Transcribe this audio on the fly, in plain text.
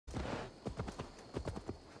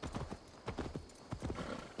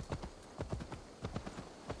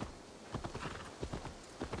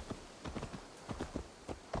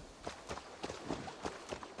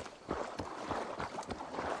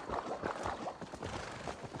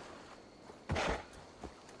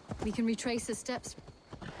We can retrace his steps.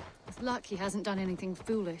 With luck, he hasn't done anything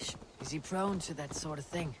foolish. Is he prone to that sort of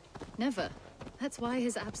thing? Never. That's why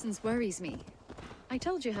his absence worries me. I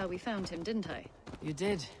told you how we found him, didn't I? You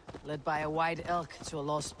did. Led by a white elk to a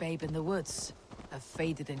lost babe in the woods. A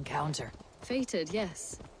fated encounter. Fated,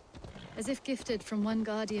 yes. As if gifted from one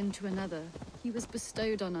guardian to another, he was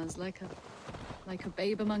bestowed on us like a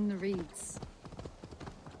babe among the reeds.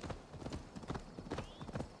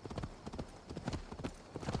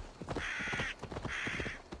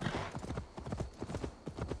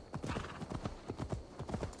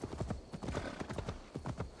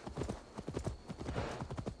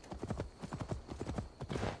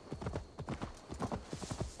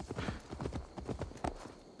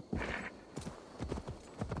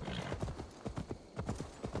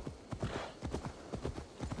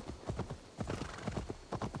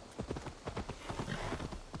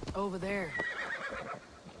 Over there.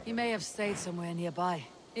 He may have stayed somewhere nearby.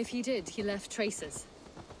 If he did, he left traces.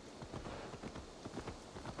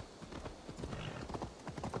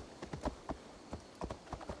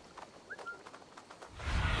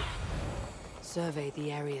 Survey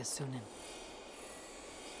the area, Sunan.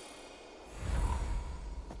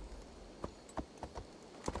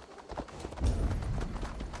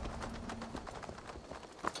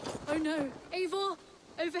 Oh no! Eivor!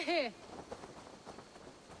 Over here!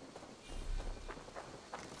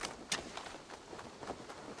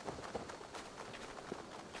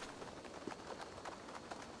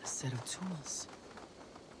 Set of tools.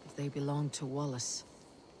 If they belong to Wallace,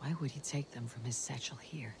 why would he take them from his satchel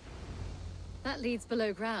here? That leads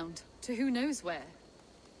below ground, to who knows where.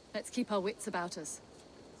 Let's keep our wits about us.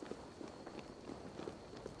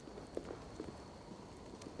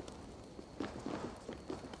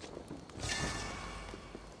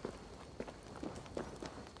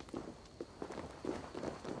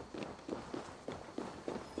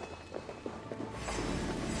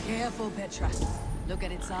 Careful, Petra. Look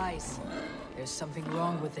at its eyes. There's something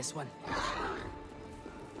wrong with this one.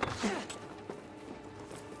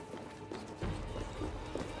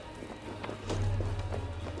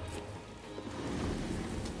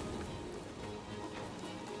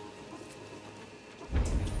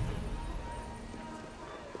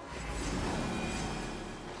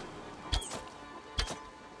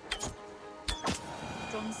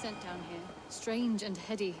 Strong scent down here. Strange and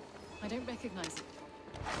heady. I don't recognize it.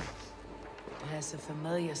 There's a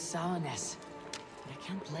familiar sourness, but I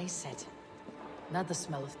can't place it. Not the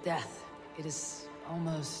smell of death. It is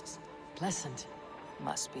almost pleasant.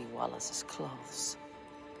 Must be Wallace's clothes.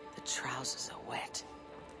 The trousers are wet.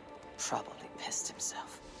 Probably pissed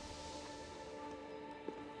himself.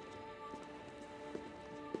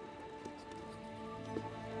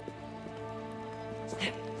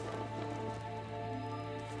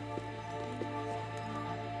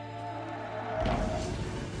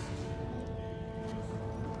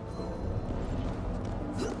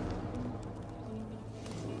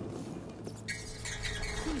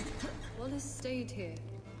 Wallace stayed here.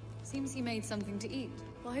 Seems he made something to eat.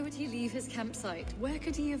 Why would he leave his campsite? Where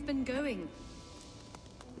could he have been going?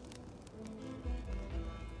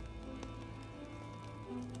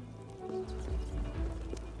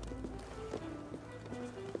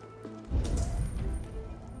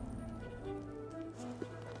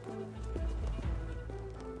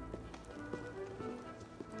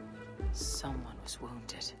 Someone was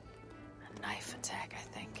wounded. A knife attack, I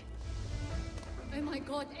think. Oh my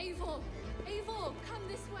god, Eivor! Eivor, come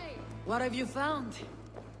this way! What have you found?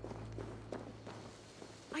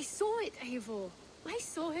 I saw it, Eivor! I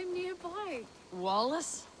saw him nearby!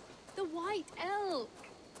 Wallace? The white elk!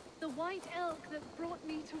 The white elk that brought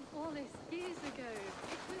me to Wallace years ago!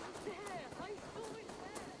 It was there! I saw it there!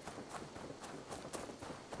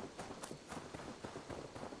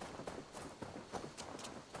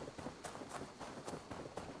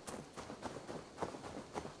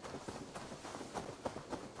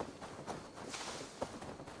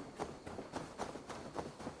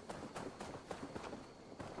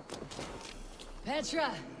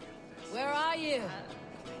 Petra! Where are you?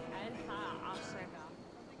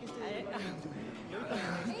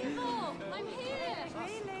 Eivor! I'm here!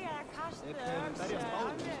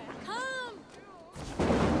 Come!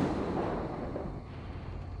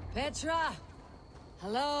 Petra!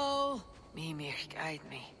 Hello? Mimir, guide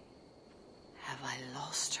me. Have I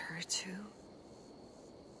lost her too?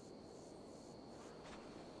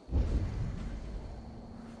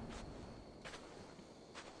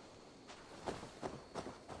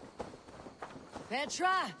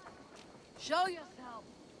 Petra! Show yourself!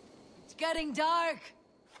 It's getting dark!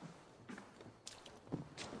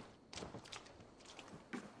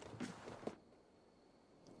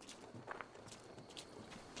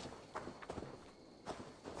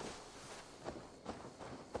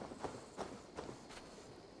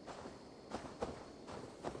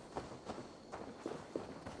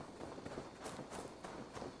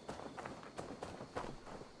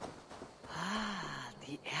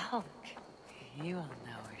 Elk. You will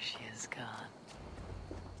know where she is gone.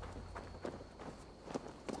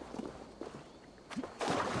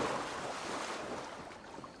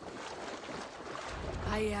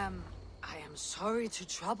 I am sorry to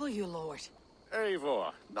trouble you, Lord.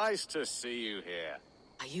 Eivor, nice to see you here.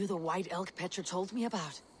 Are you the white elk Petra told me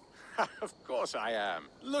about? Of course I am.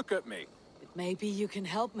 Look at me. Maybe you can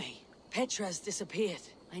help me. Petra's disappeared.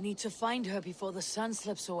 I need to find her before the sun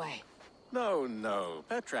slips away. No.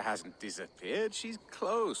 Petra hasn't disappeared. She's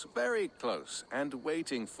close, very close, and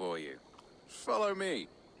waiting for you. Follow me.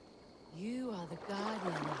 You are the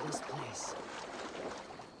guardian of this place.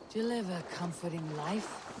 Do you live a comforting life?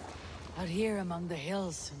 Out here among the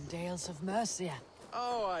hills and dales of Mercia?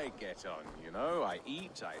 Oh, I get on, you know. I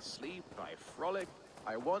eat, I sleep, I frolic.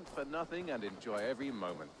 I want for nothing and enjoy every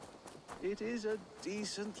moment. It is a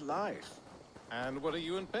decent life. And what are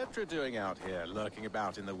you and Petra doing out here, lurking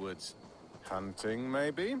about in the woods? Hunting,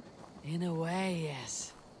 maybe? In a way,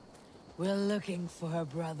 yes. We're looking for her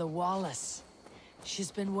brother Wallace.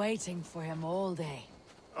 She's been waiting for him all day.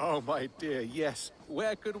 Oh, my dear, yes.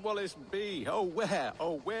 Where could Wallace be? Oh, where?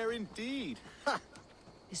 Oh, where indeed? Ha!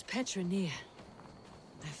 Is Petra near?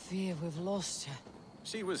 I fear we've lost her.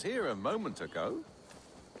 She was here a moment ago.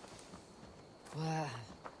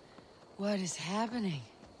 What is happening?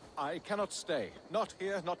 I cannot stay. Not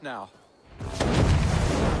here, not now.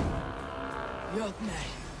 Jotnar,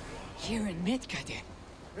 here in Midgard.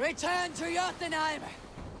 Return to Jotunheim!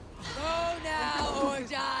 Go now or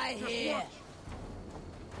die here!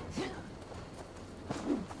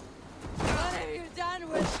 What have you done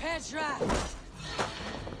with Petra?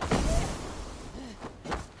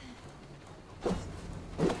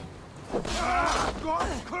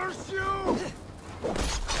 God curse you!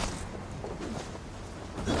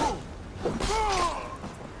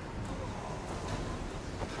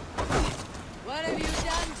 What have you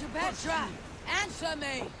done to Petra? Answer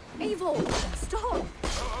me! Eivor, stop!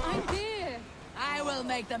 I'm here! I will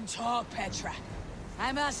make them talk, Petra.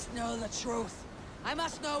 I must know the truth. I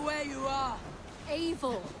must know where you are.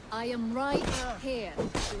 Eivor, I am right here.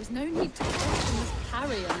 There was no need to question this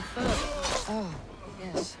carrion further. Oh,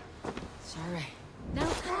 yes. Sorry. Now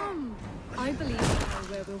come! I believe I know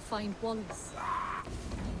where we'll find Wallace.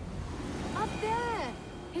 Up there!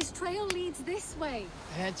 His trail leads this way.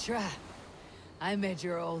 Petra, I met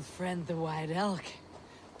your old friend the White Elk,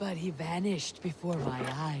 but he vanished before my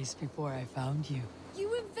eyes before I found you. You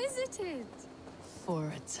were visited! For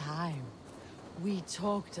a time. We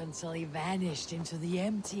talked until he vanished into the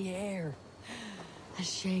empty air. A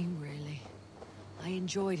shame, really. I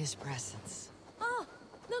enjoyed his presence. Ah,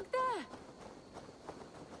 look there!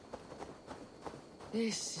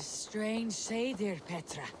 This is strange say, dear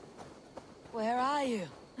Petra. Where are you?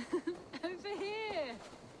 Over here!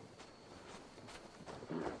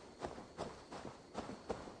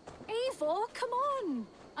 Eivor, come on!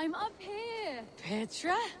 I'm up here!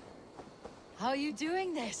 Petra? How are you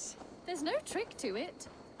doing this? There's no trick to it.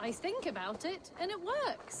 I think about it, and it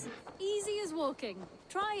works. Easy as walking.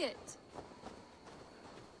 Try it.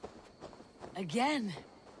 Again?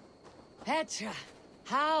 Petra,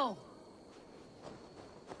 how?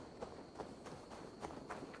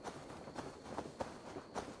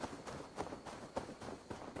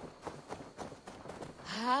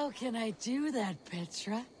 How can I do that,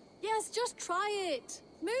 Petra? Yes, just try it.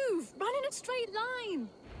 Move! Run in a straight line!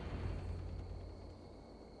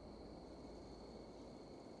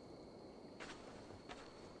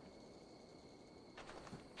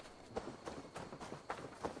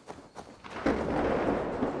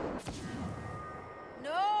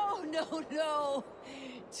 No!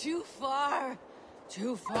 Too far!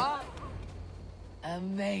 Too far!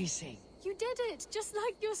 Amazing. You did it, just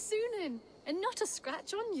like your Sunan, and not a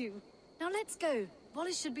scratch on you. Now let's go.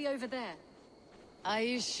 Wallace should be over there. Are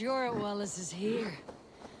you sure Wallace is here?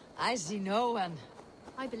 I see no one.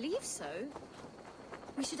 I believe so.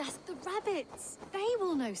 We should ask the rabbits. They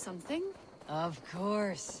will know something. Of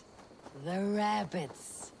course. The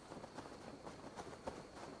rabbits.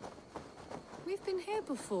 We've been here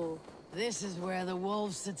before. This is where the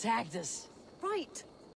wolves attacked us. Right.